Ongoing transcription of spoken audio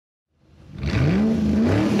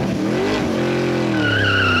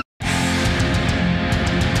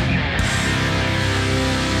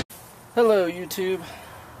Hello YouTube.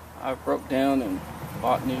 I broke down and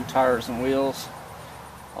bought new tires and wheels.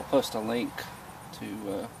 I'll post a link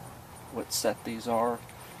to what set these are.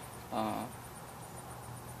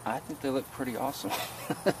 I think they look pretty awesome.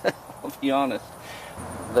 I'll be honest.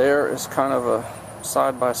 There is kind of a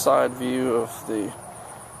side-by-side view of the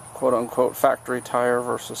quote-unquote factory tire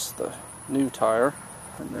versus the new tire.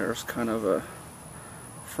 And there's kind of a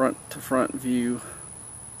front-to-front view.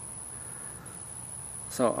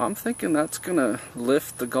 So I'm thinking that's gonna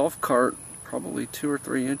lift the golf cart probably 2 or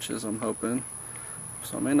 3 inches, I'm hoping.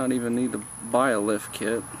 So I may not even need to buy a lift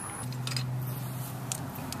kit.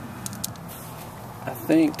 I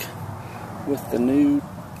think with the new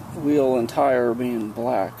wheel and tire being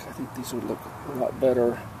black, I think these would look a lot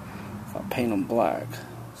better if I paint them black.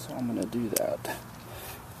 So I'm gonna do that.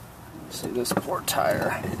 See this poor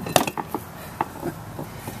tire.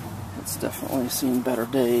 It's definitely seen better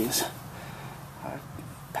days. I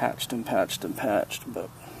patched and patched and patched, but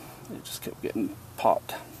it just kept getting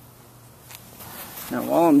popped. Now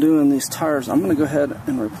while I'm doing these tires, I'm going to go ahead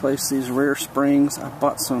and replace these rear springs. I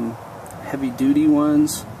bought some heavy duty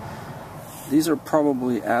ones. These are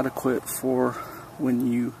probably adequate for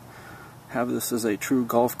when you have this as a true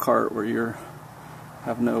golf cart where you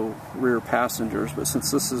have no rear passengers, but since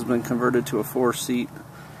this has been converted to a 4-seat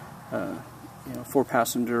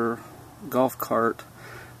 4-passenger golf cart,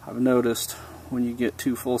 I've noticed when you get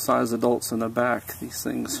 2 full-size adults in the back, these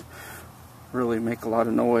things really make a lot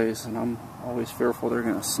of noise, and I'm always fearful they're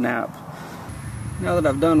going to snap. Now that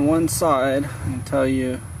I've done one side, I can tell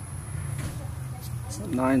you it's a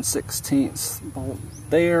 9/16 bolt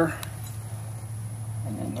there,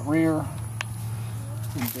 and then the rear,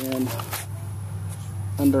 and then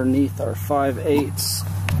underneath are 5/8,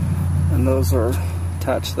 and those are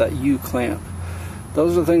attached to that U-clamp.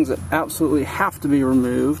 Those are things that absolutely have to be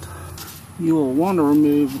removed. You will want to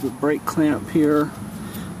remove the brake clamp here.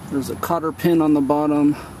 There's a cotter pin on the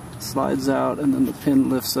bottom, slides out, and then the pin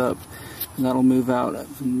lifts up, and that'll move out.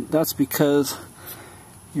 And that's because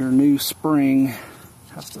your new spring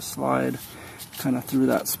has to slide kind of through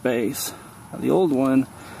that space. Now, the old one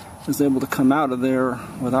is able to come out of there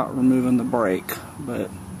without removing the brake, but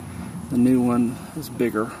the new one is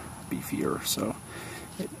bigger, beefier, so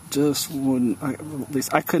it just wouldn't, at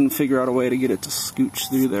least I couldn't figure out a way to get it to scooch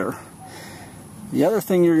through there. The other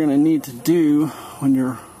thing you're going to need to do when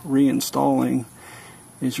you're reinstalling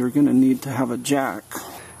is you're going to need to have a jack.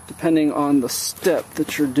 Depending on the step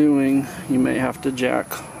that you're doing, you may have to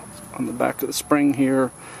jack on the back of the spring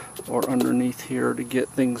here or underneath here to get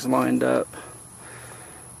things lined up.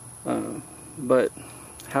 But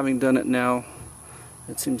having done it now,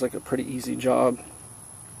 it seems like a pretty easy job.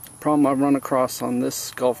 The problem I've run across on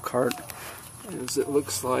this golf cart is it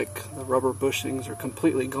looks like the rubber bushings are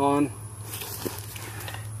completely gone,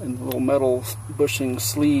 and the little metal bushing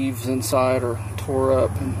sleeves inside are tore up,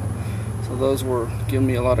 and so those were giving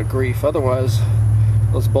me a lot of grief. Otherwise,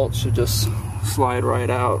 those bolts should just slide right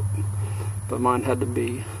out, but mine had to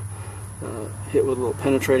be hit with a little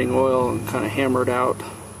penetrating oil and kind of hammered out.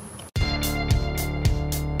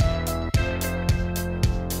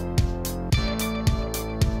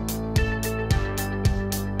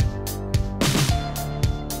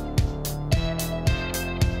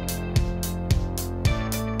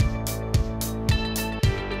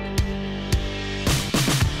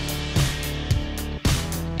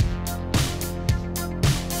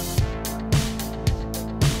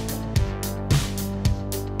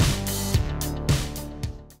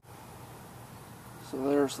 So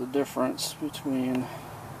there's the difference between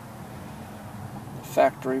the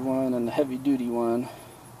factory one and the heavy duty one.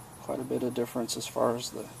 Quite a bit of difference as far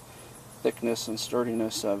as the thickness and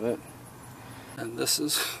sturdiness of it. And this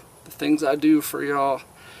is the things I do for y'all.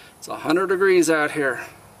 It's 100 degrees out here.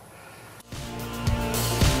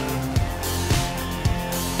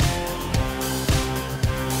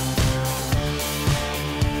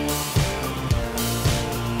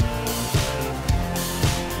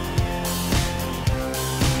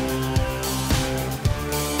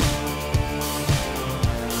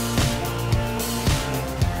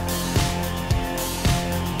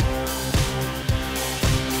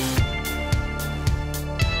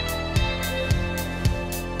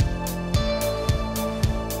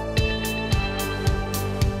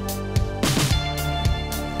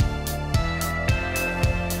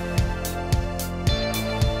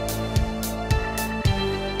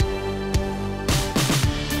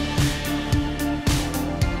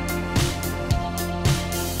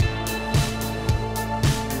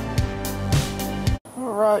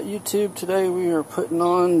 Alright YouTube, today we are putting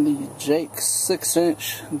on the Jake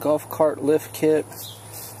 6-inch golf cart lift kit.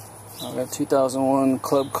 I've got 2001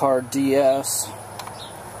 Club Car DS.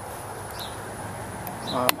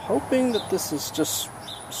 I'm hoping that this is just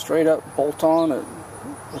straight up bolt-on. It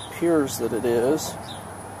appears that it is.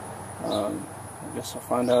 I guess I'll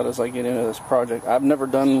find out as I get into this project. I've never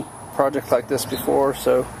done a project like this before,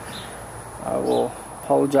 so I will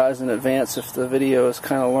apologize in advance if the video is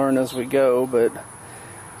kind of learn as we go, but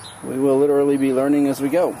we will literally be learning as we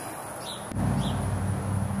go.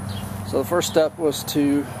 So the first step was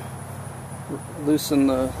to loosen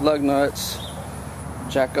the lug nuts,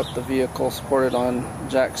 jack up the vehicle, support it on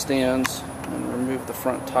jack stands, and remove the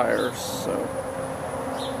front tires. So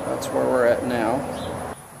that's where we're at now.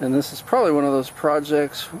 And this is probably one of those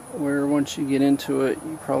projects where once you get into it,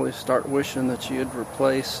 you probably start wishing that you had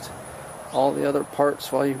replaced all the other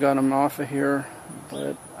parts while you've got them off of here.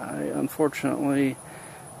 But I unfortunately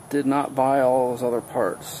did not buy all those other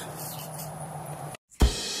parts.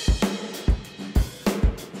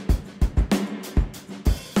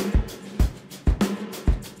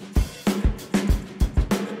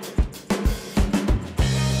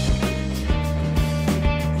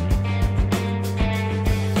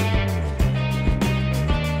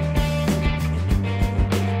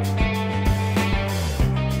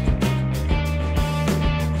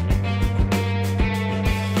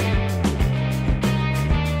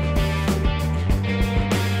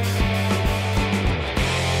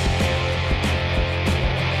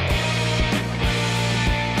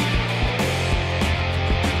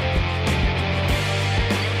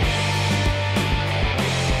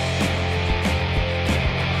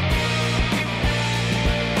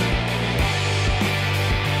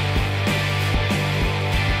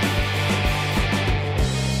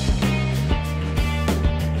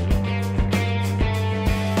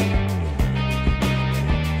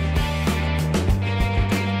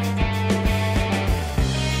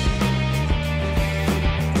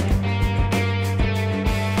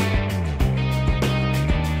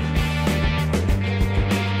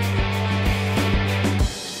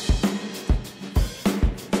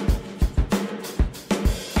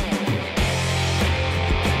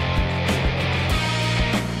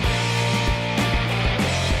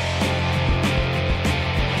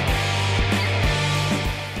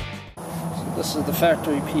 This is the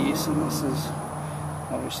factory piece, and this is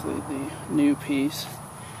obviously the new piece.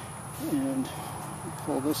 And you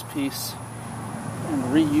pull this piece and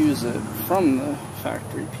reuse it from the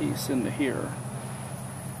factory piece into here.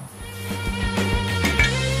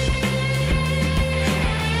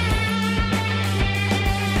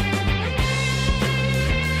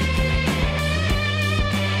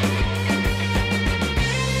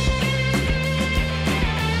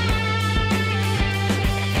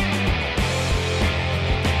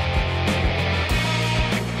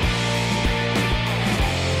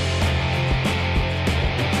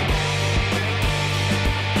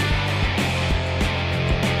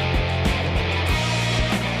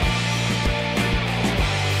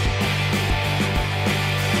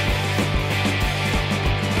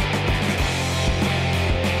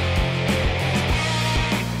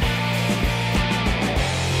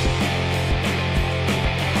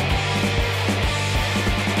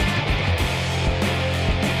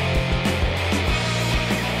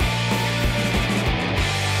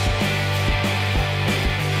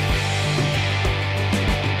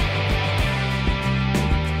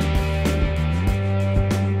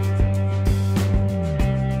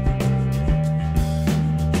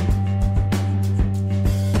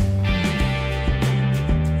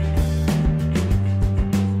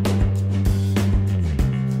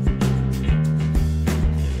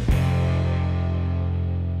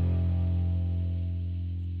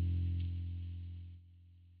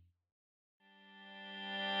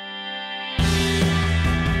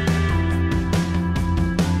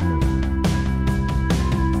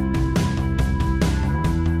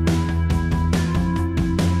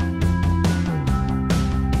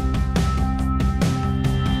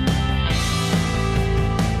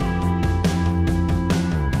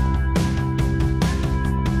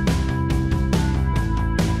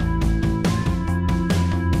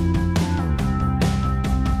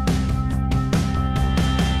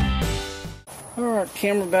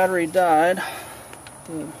 Camera battery died.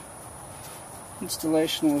 The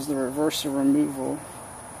installation was the reverser removal.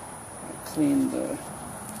 I cleaned the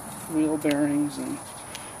wheel bearings and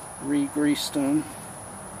re-greased them.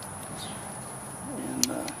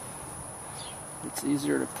 And it's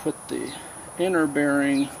easier to put the inner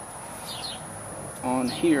bearing on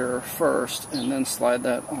here first and then slide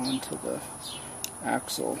that onto the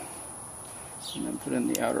axle and then put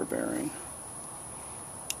in the outer bearing.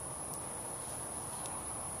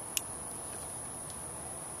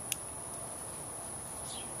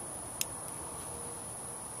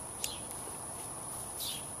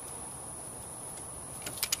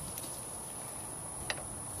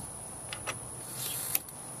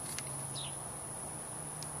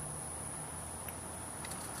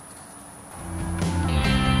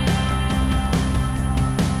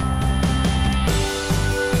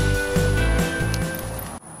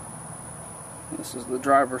 This is the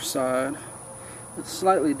driver's side. It's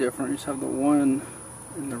slightly different. You just have the one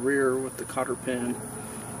in the rear with the cotter pin.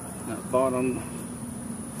 That bottom's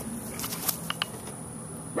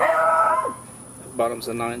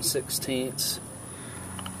a 9/16.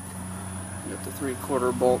 You got the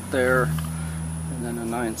 3/4 bolt there, and then a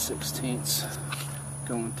 9/16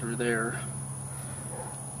 going through there.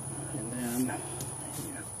 And then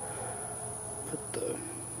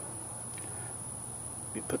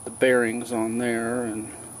you put the bearings on there,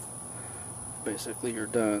 and basically you're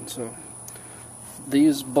done. So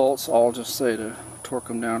these bolts all just say to torque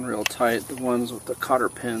them down real tight. The ones with the cotter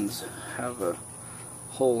pins have a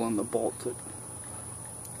hole in the bolt that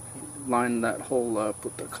line that hole up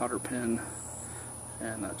with the cotter pin,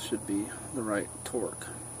 and that should be the right torque.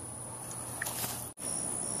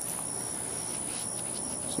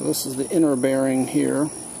 So this is the inner bearing here,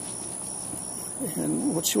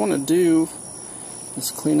 and what you want to do is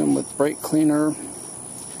clean them with brake cleaner.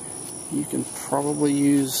 You can probably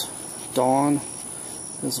use Dawn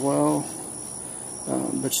as well,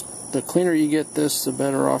 but the cleaner you get this, the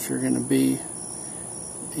better off you're going to be.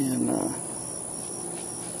 And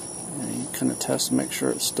you kind of test to make sure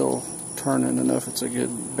it's still turning enough, it's a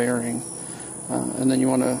good bearing. And then you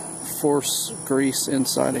want to force grease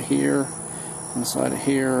inside of here,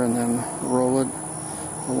 and then roll it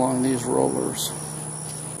along these rollers.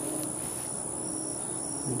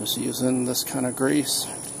 I'm just using this kind of grease.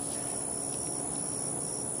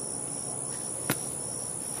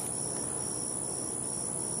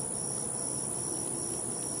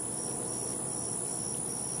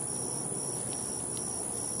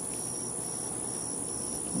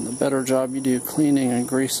 And the better job you do cleaning and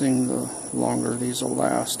greasing, the longer these will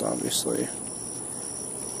last, obviously.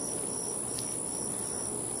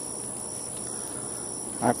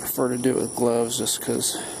 I prefer to do it with gloves just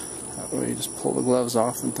because that way you just pull the gloves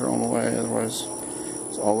off and throw them away, otherwise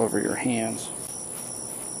it's all over your hands.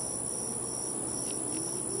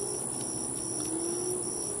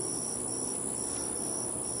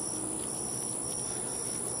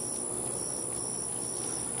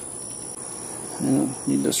 And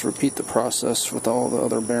you just repeat the process with all the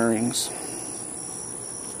other bearings.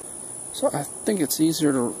 So I think it's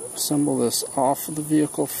easier to assemble this off of the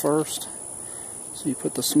vehicle first. So you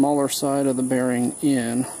put the smaller side of the bearing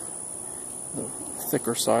in, the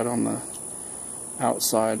thicker side on the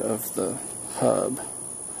outside of the hub.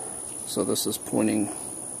 So this is pointing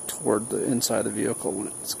toward the inside of the vehicle.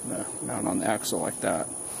 It's going to mount on the axle like that.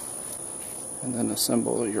 And then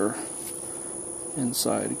assemble your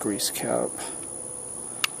inside grease cap.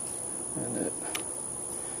 And it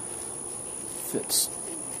fits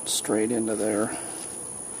straight into there.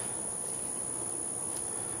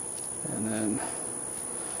 And then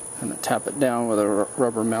kind of tap it down with a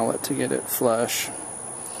rubber mallet to get it flush.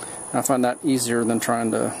 And I find that easier than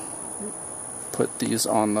trying to put these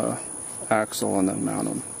on the axle and then mount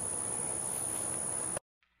them.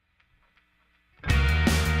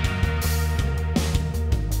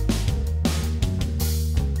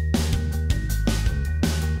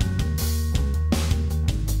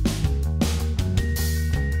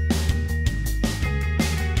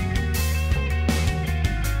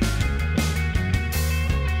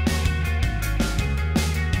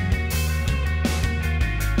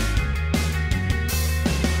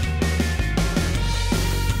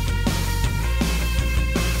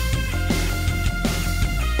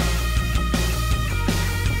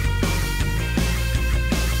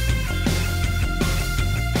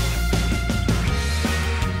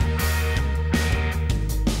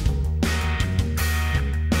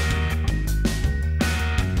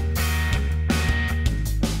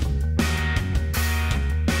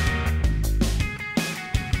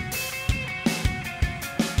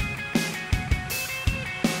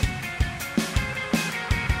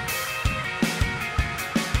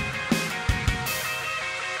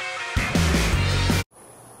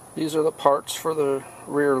 These are the parts for the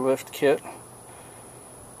rear lift kit.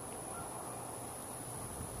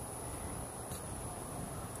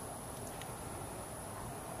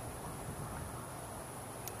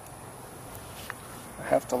 I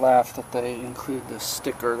have to laugh that they include this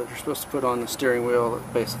sticker that you're supposed to put on the steering wheel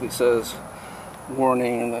that basically says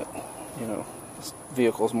warning that, you know, this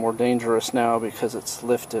vehicle is more dangerous now because it's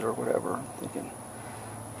lifted or whatever. I'm thinking,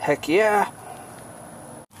 heck yeah!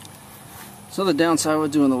 So the downside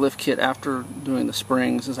with doing the lift kit after doing the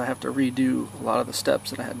springs is I have to redo a lot of the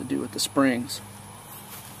steps that I had to do with the springs.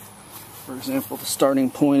 For example, the starting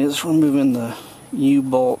point is removing the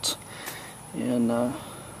U-bolt and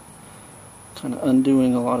kind of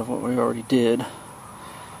undoing a lot of what we already did.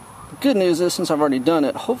 The good news is, since I've already done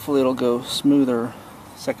it, hopefully it'll go smoother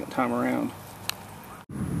second time around.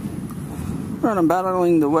 Right, I'm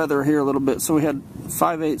battling the weather here a little bit. So we had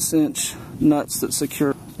 5/8 inch nuts that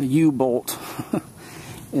secure the U-bolt.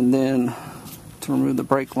 And then to remove the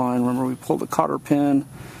brake line, remember we pulled the cotter pin,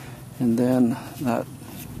 and then that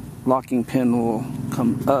locking pin will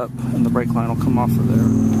come up and the brake line will come off of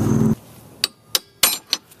there.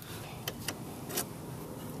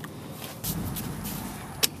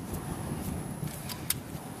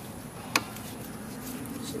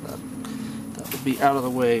 So that will be out of the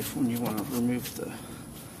way when you want to remove the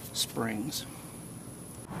springs.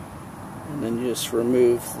 And then you just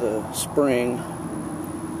remove the spring.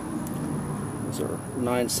 Those are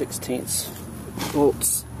 9/16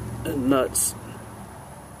 bolts and nuts.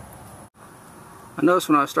 I noticed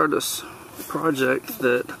when I started this project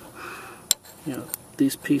that, you know,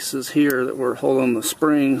 these pieces here that were holding the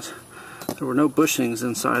springs, there were no bushings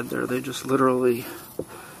inside there. They just literally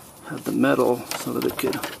had the metal so that it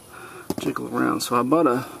could jiggle around. So I bought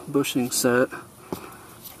a bushing set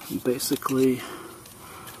and basically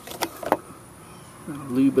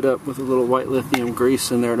lube it up with a little white lithium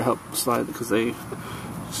grease in there to help slide, because they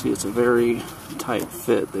see it's a very tight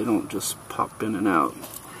fit. They don't just pop in and out.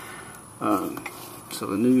 So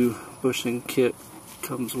the new bushing kit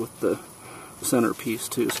comes with the centerpiece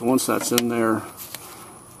too. So once that's in there,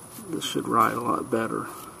 this should ride a lot better.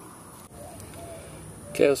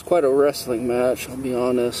 Okay, it was quite a wrestling match, I'll be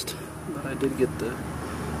honest, but I did get the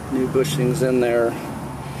new bushings in there.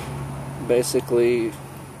 Basically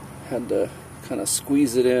had to kind of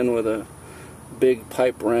squeeze it in with a big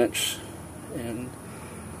pipe wrench, and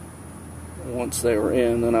once they were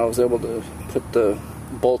in, then I was able to put the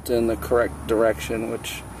bolt in the correct direction,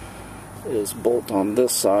 which is bolt on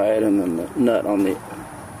this side and then the nut on the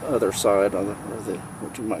other side, or the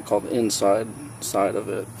what you might call the inside side of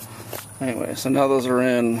it. Anyway, so now those are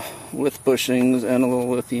in with bushings and a little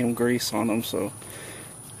lithium grease on them, so it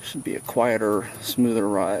should be a quieter, smoother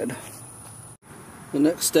ride. The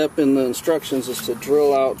next step in the instructions is to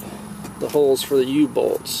drill out the holes for the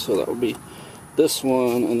U-bolts. So that would be this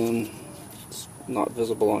one, and then it's not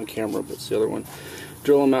visible on camera, but it's the other one.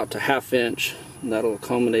 Drill them out to 1/2 inch, and that'll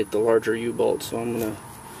accommodate the larger U-bolt. So I'm going to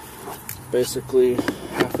basically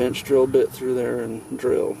 1/2 inch drill bit through there and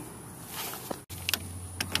drill.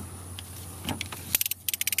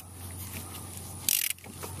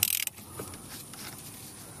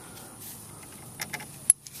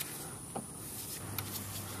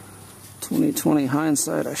 "20/20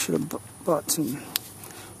 hindsight, I should have bought some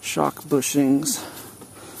shock bushings.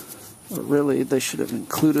 Or really, they should have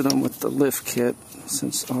included them with the lift kit,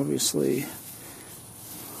 since obviously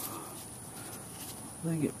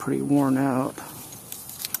they get pretty worn out.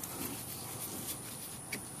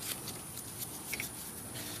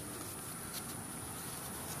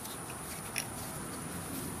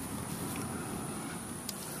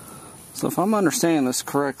 So if I'm understanding this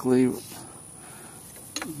correctly,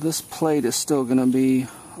 this plate is still going to be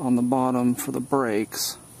on the bottom for the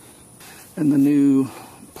brakes, and the new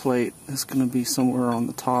plate is going to be somewhere on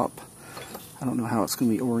the top. I don't know how it's going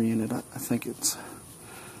to be oriented. I think it's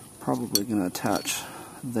probably going to attach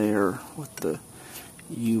there with the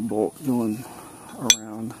U-bolt going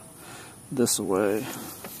around this way.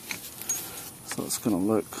 So it's going to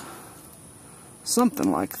look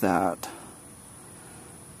something like that.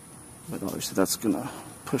 But obviously that's going to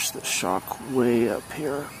push the shock way up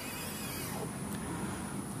here,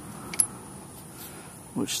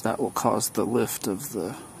 which that will cause the lift of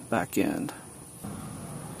the back end.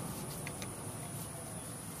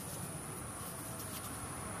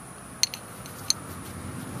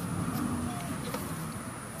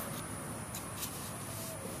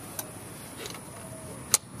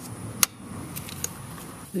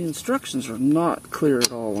 The instructions are not clear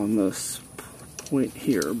at all on this point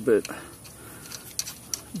here, but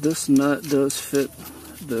this nut does fit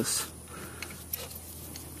this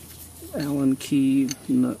Allen key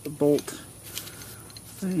nut bolt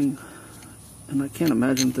thing, and I can't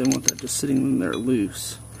imagine they want that just sitting in there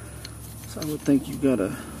loose. So I would think you've got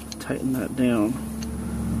to tighten that down,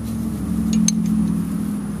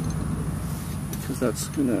 because that's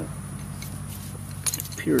gonna, it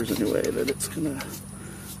appears anyway, that it's gonna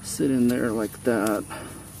sit in there like that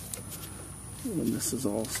when this is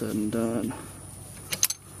all said and done.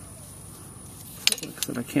 Like I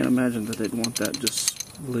said, I can't imagine that they'd want that just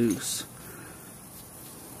loose.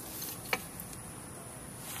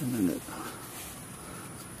 And then it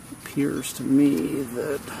appears to me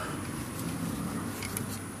that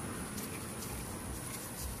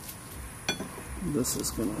this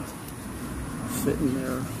is going to fit in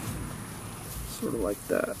there sort of like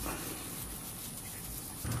that.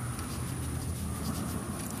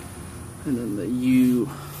 And then the U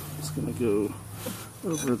Just going to go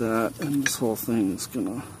over that, and this whole thing is going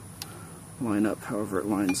to line up however it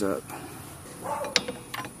lines up.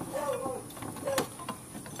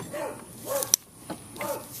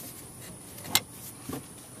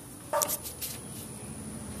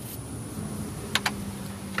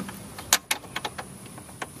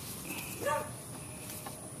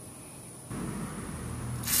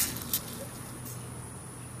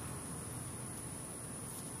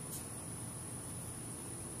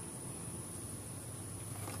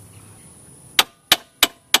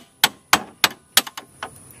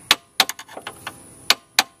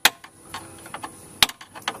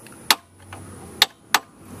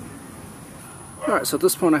 Alright, so at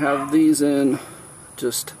this point I have these in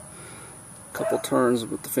just a couple turns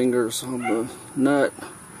with the fingers on the nut,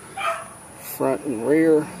 front and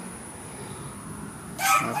rear.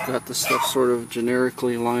 I've got the stuff sort of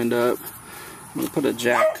generically lined up. I'm going to put a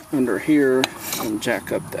jack under here and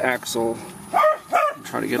jack up the axle and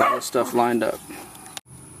try to get all this stuff lined up.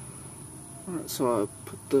 Alright, so I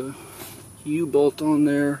put the U-bolt on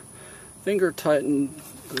there, finger tightened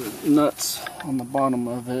the nuts on the bottom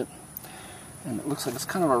of it. And it looks like it's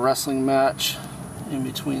kind of a wrestling match in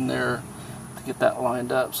between there to get that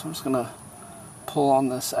lined up. So I'm just going to pull on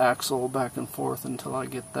this axle back and forth until I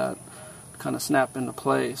get that kind of snap into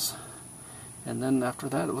place. And then after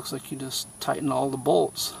that, it looks like you just tighten all the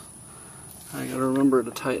bolts. I got to remember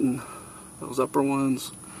to tighten those upper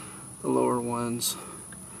ones, the lower ones,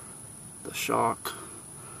 the shock,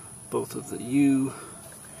 both of the U,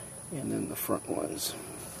 and then the front ones.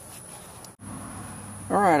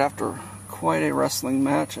 Alright, after quite a wrestling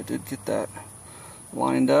match, I did get that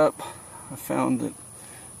lined up. I found that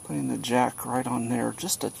putting the jack right on there,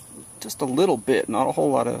 just a little bit, not a whole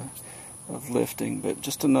lot of lifting, but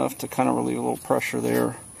just enough to kind of relieve a little pressure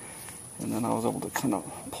there. And then I was able to kind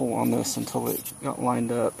of pull on this until it got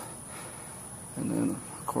lined up. And then,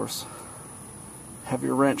 of course, have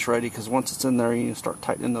your wrench ready, because once it's in there, you need to start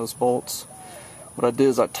tightening those bolts. What I did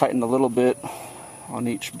is I tightened a little bit on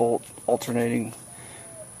each bolt, alternating,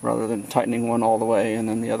 rather than tightening one all the way and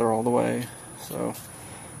then the other all the way. So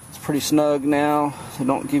it's pretty snug now. They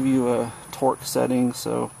don't give you a torque setting,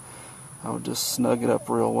 so I would just snug it up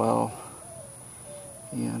real well.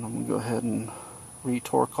 And I'm going to go ahead and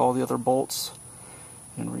re-torque all the other bolts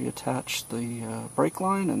and reattach the brake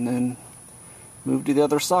line, and then move to the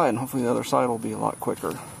other side, and hopefully the other side will be a lot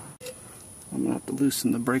quicker. I'm going to have to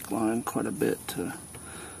loosen the brake line quite a bit to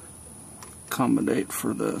accommodate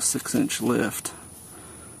for the 6-inch lift.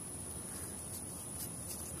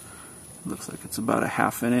 Looks like it's about a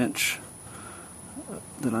 1/2 inch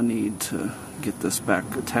that I need to get this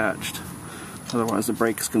back attached. Otherwise the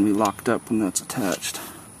brake is going to be locked up when that's attached.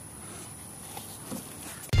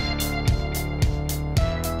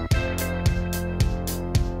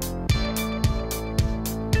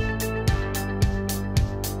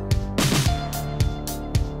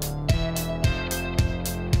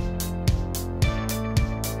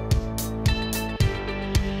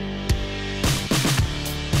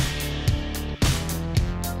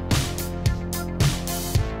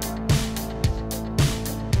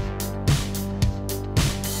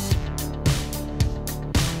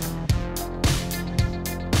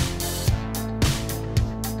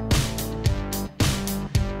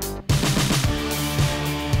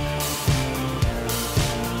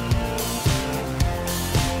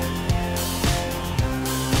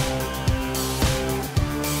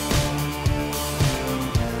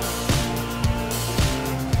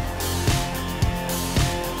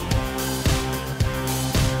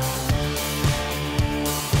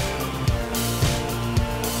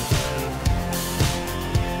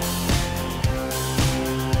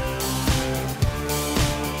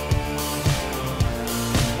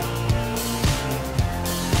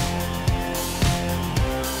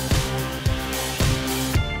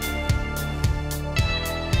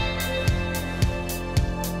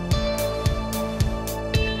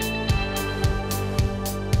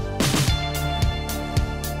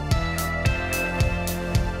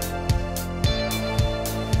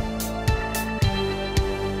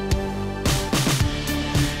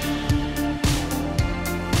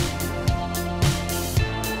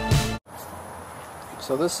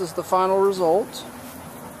 So this is the final result.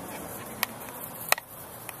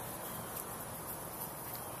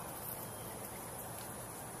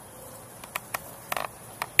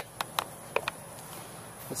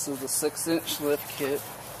 This is the 6-inch lift kit.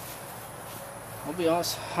 I'll be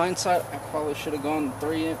honest, hindsight, I probably should have gone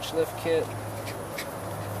 3-inch lift kit.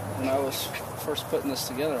 When I was first putting this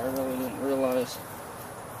together, I really didn't realize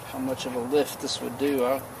how much of a lift this would do.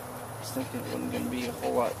 I was thinking it wasn't going to be a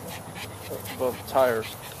whole lot above the tires.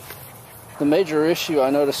 The major issue I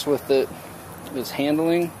noticed with it is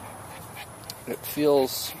handling. It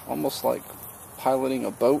feels almost like piloting a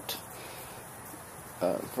boat.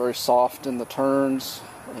 Very soft in the turns,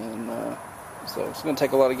 and so it's going to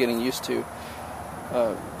take a lot of getting used to.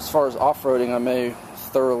 As far as off-roading, I may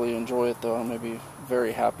thoroughly enjoy it, though. I may be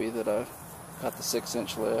very happy that I got the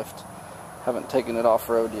 6-inch lift. Haven't taken it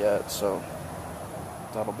off-road yet, so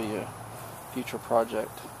that'll be a future project.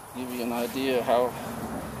 Give you an idea how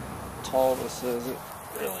tall this is. It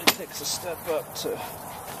really takes a step up to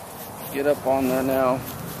get up on there now.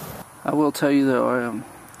 I will tell you though, I am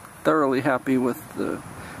thoroughly happy with the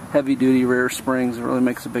heavy-duty rear springs. It really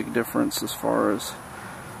makes a big difference as far as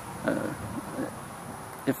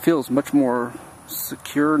it feels much more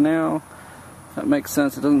secure now. That makes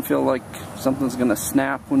sense. It doesn't feel like something's going to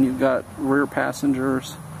snap when you've got rear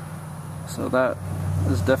passengers. So that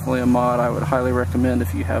is definitely a mod I would highly recommend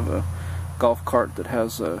if you have a golf cart that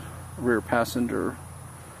has a rear passenger.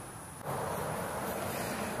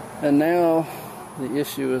 And now the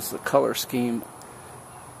issue is the color scheme.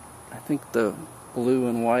 I think the blue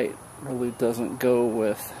and white really doesn't go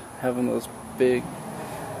with having those big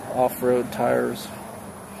off-road tires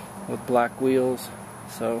with black wheels.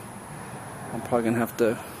 So I'm probably going to have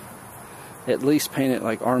to at least paint it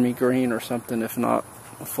like army green or something, if not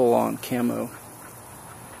a full-on camo.